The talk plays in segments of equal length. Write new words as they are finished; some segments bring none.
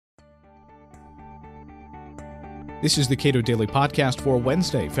This is the Cato Daily Podcast for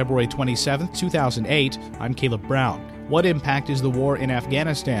Wednesday, February 27th, 2008. I'm Caleb Brown. What impact is the war in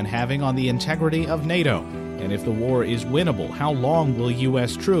Afghanistan having on the integrity of NATO? And if the war is winnable, how long will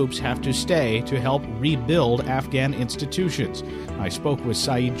U.S. troops have to stay to help rebuild Afghan institutions? I spoke with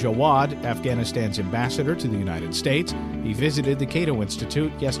Saeed Jawad, Afghanistan's ambassador to the United States. He visited the Cato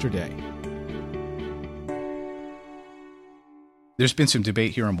Institute yesterday. There's been some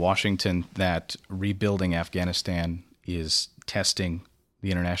debate here in Washington that rebuilding Afghanistan is testing the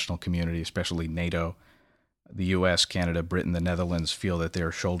international community, especially NATO. The U.S., Canada, Britain, the Netherlands feel that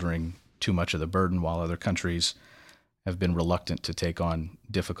they're shouldering too much of the burden, while other countries have been reluctant to take on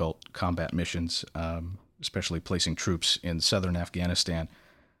difficult combat missions, especially placing troops in southern Afghanistan.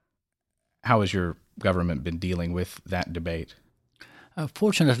 How has your government been dealing with that debate?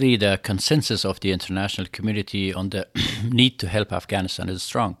 Fortunately, the consensus of the international community on the need to help Afghanistan is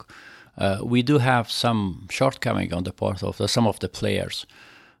strong. We do have some shortcoming on the part of some of the players,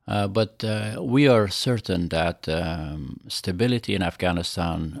 but we are certain that stability in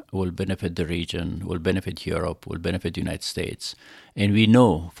Afghanistan will benefit the region, will benefit Europe, will benefit the United States. And we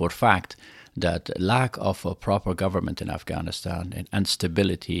know for a fact that lack of a proper government in Afghanistan and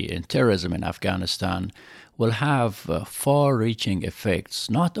instability and terrorism in Afghanistan will have far-reaching effects,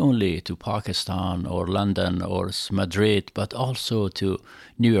 not only to Pakistan or London or Madrid, but also to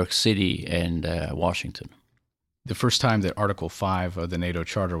New York City and Washington. The first time that Article 5 of the NATO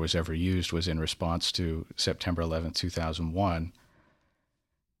Charter was ever used was in response to September 11, 2001.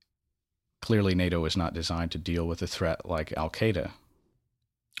 Clearly, NATO is not designed to deal with a threat like Al-Qaeda.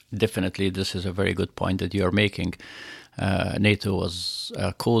 Definitely, this is a very good point that you are making. NATO was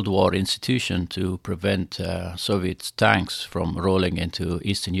a Cold War institution to prevent Soviet tanks from rolling into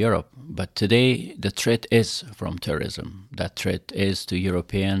Eastern Europe. But today, the threat is from terrorism. That threat is to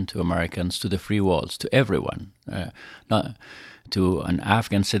Europeans, to Americans, to the free worlds, to everyone. Not to an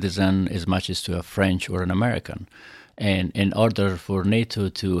Afghan citizen as much as to a French or an American. And in order for NATO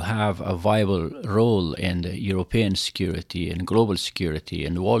to have a viable role in the European security and global security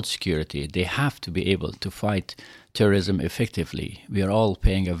and world security, they have to be able to fight terrorism effectively. We are all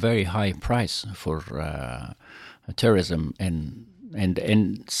paying a very high price for terrorism,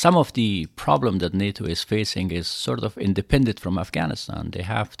 and some of the problem that NATO is facing is sort of independent from Afghanistan. They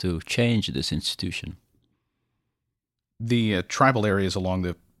have to change this institution. The tribal areas along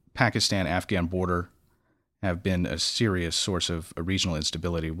the Pakistan-Afghan border have been a serious source of regional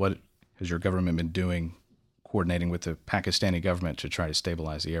instability. What has your government been doing, coordinating with the Pakistani government to try to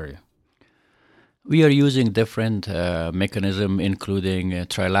stabilize the area? We are using different mechanisms, including a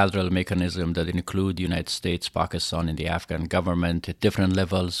trilateral mechanism that include the United States, Pakistan, and the Afghan government at different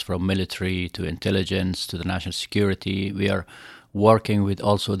levels, from military to intelligence to the national security. We are working with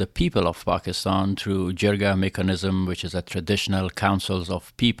also the people of Pakistan through Jirga mechanism, which is a traditional councils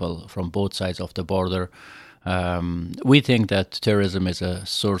of people from both sides of the border. We think that terrorism is a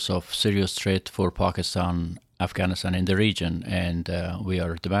source of serious threat for Pakistan, Afghanistan, and the region, and we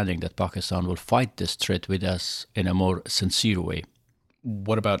are demanding that Pakistan will fight this threat with us in a more sincere way.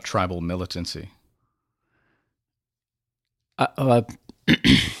 What about tribal militancy? A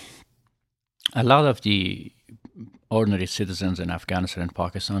lot of the ordinary citizens in Afghanistan and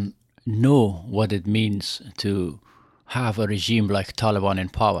Pakistan know what it means to have a regime like Taliban in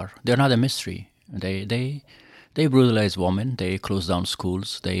power. They're not a mystery. They brutalize women, they close down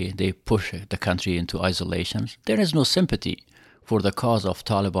schools, they push the country into isolation. There is no sympathy for the cause of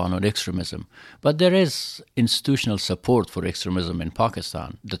Taliban or extremism, but there is institutional support for extremism in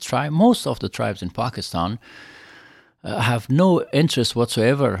Pakistan. Most of the tribes in Pakistan have no interest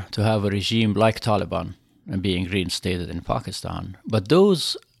whatsoever to have a regime like Taliban being reinstated in Pakistan. But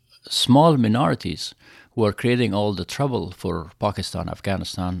those small minorities who are creating all the trouble for Pakistan,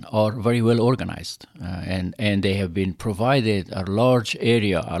 Afghanistan, are very well organized. And they have been provided a large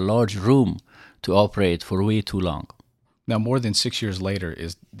area, a large room to operate for way too long. Now, more than 6 years later,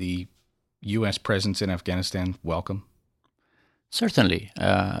 is the U.S. presence in Afghanistan welcome? Certainly.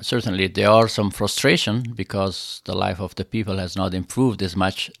 Certainly. There are some frustration because the life of the people has not improved as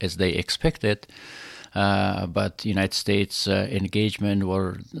much as they expected. But the United States engagement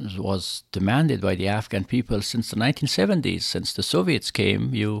was demanded by the Afghan people since the 1970s. Since the Soviets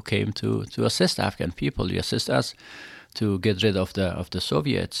came, you came to assist Afghan people. You assist us to get rid of the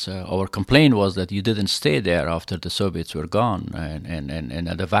Soviets. Our complaint was that you didn't stay there after the Soviets were gone,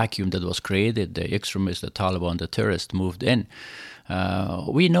 and the vacuum that was created, the extremists, the Taliban, the terrorists moved in.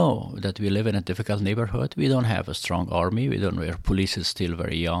 We know that we live in a difficult neighborhood. We don't have a strong army. Our police is still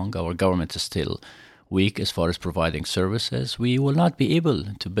very young. Our government is still weak as far as providing services, we will not be able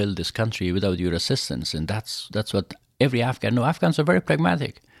to build this country without your assistance. And that's what every Afghan knows. Afghans are very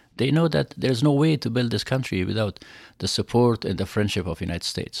pragmatic. They know that there's no way to build this country without the support and the friendship of the United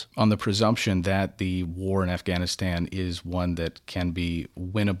States. On the presumption that the war in Afghanistan is one that can be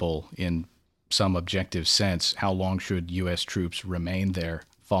winnable in some objective sense, how long should U.S. troops remain there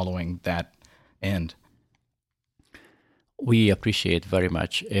following that end? We appreciate very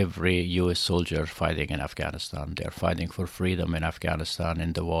much every U.S. soldier fighting in Afghanistan. They're fighting for freedom in Afghanistan,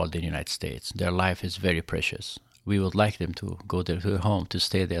 in the world, in the United States. Their life is very precious. We would like them to go to their home, to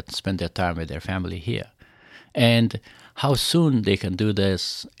stay there, to spend their time with their family here. And how soon they can do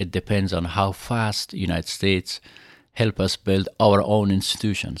this, it depends on how fast the United States help us build our own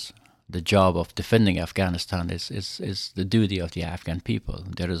institutions. The job of defending Afghanistan is the duty of the Afghan people.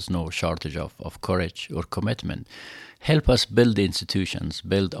 There is no shortage of courage or commitment. Help us build the institutions,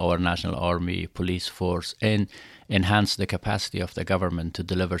 build our national army, police force, and enhance the capacity of the government to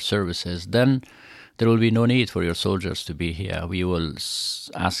deliver services. Then there will be no need for your soldiers to be here. We will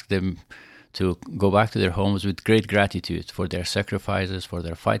ask them to go back to their homes with great gratitude for their sacrifices, for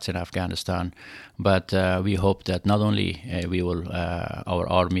their fights in Afghanistan. But we hope that not only our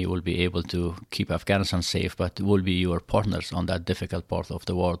army will be able to keep Afghanistan safe, but will be your partners on that difficult part of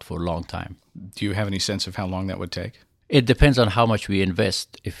the world for a long time. Do you have any sense of how long that would take? It depends on how much we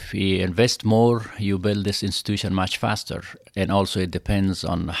invest. If we invest more, you build this institution much faster. And also it depends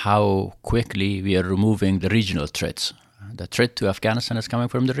on how quickly we are removing the regional threats. The threat to Afghanistan is coming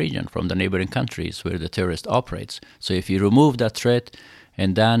from the region, from the neighboring countries where the terrorist operates. So if you remove that threat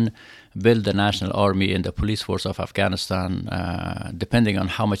and then build the national army and the police force of Afghanistan, depending on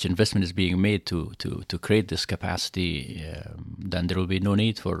how much investment is being made to create this capacity, then there will be no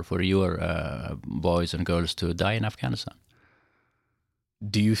need for your boys and girls to die in Afghanistan.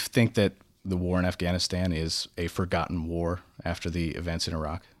 Do you think that the war in Afghanistan is a forgotten war after the events in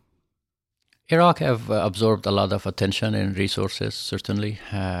Iraq? Iraq have absorbed a lot of attention and resources, certainly,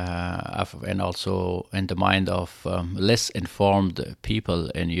 and also in the mind of less informed people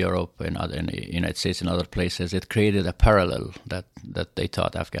in Europe and in the United States and other places. It created a parallel that they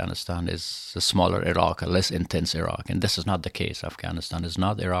thought Afghanistan is a smaller Iraq, a less intense Iraq, and this is not the case. Afghanistan is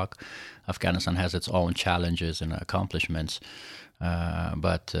not Iraq. Afghanistan has its own challenges and accomplishments.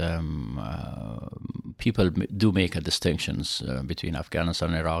 But people do make a distinctions between Afghanistan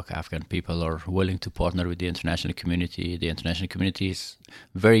and Iraq. Afghan people are willing to partner with the international community. The international community is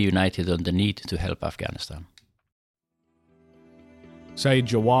very united on the need to help Afghanistan. Saeed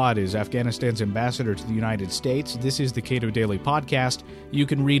Jawad is Afghanistan's ambassador to the United States. This is the Cato Daily Podcast. You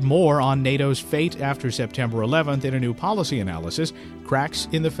can read more on NATO's fate after September 11th in a new policy analysis, Cracks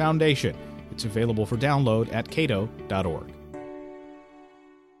in the Foundation. It's available for download at cato.org.